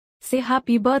say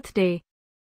happy birthday.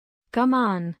 Come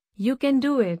on, you can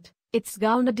do it. It's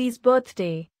Gounedy's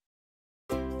birthday.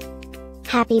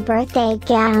 Happy birthday,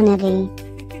 Gounedy.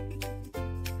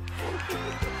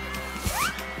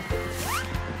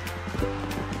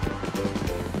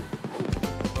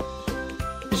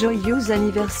 Joyeux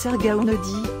anniversaire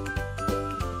Gounedy.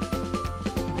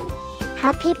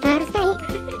 Happy birthday,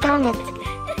 Gounedy.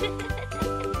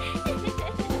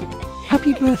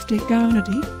 Happy birthday,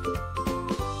 Gounedy.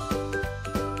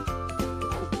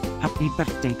 Happy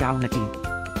birthday, Gounedy.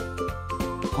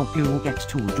 Hope you get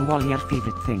to do all your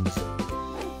favorite things.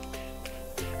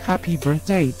 Happy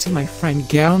birthday to my friend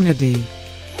Gounedy.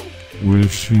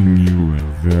 Wishing you a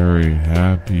very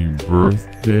happy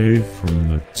birthday from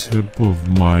the tip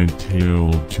of my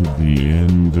tail to the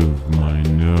end of my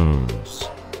nose.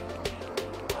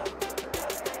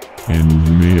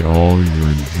 And may all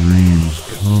your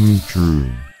dreams come true.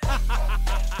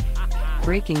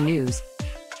 Breaking news.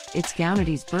 It's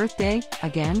Gounedy's birthday,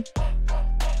 again?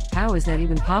 How is that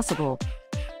even possible?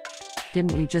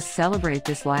 Didn't we just celebrate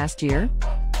this last year?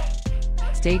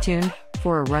 Stay tuned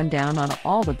for a rundown on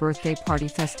all the birthday party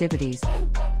festivities.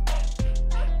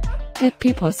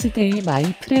 Happy birthday,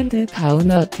 my friend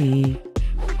Gounedy.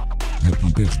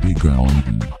 Happy birthday,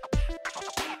 Gounedy.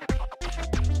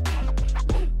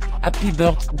 Happy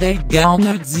birthday,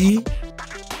 Gounedy.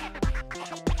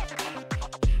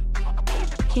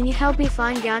 Can you help me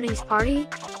find Gounedy's party?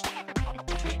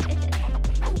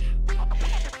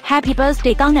 Happy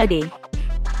birthday, Gounedy.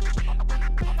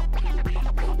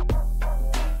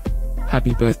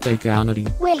 Happy birthday, Gounedy.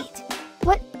 Wait,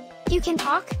 what? You can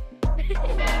talk?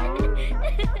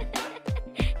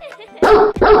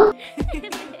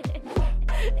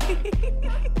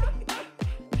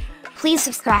 Please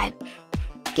subscribe,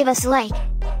 give us a like,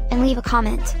 and leave a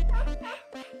comment.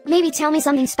 Maybe tell me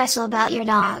something special about your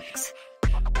dogs.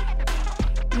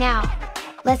 Now,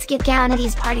 let's get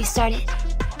Gounedy's party started.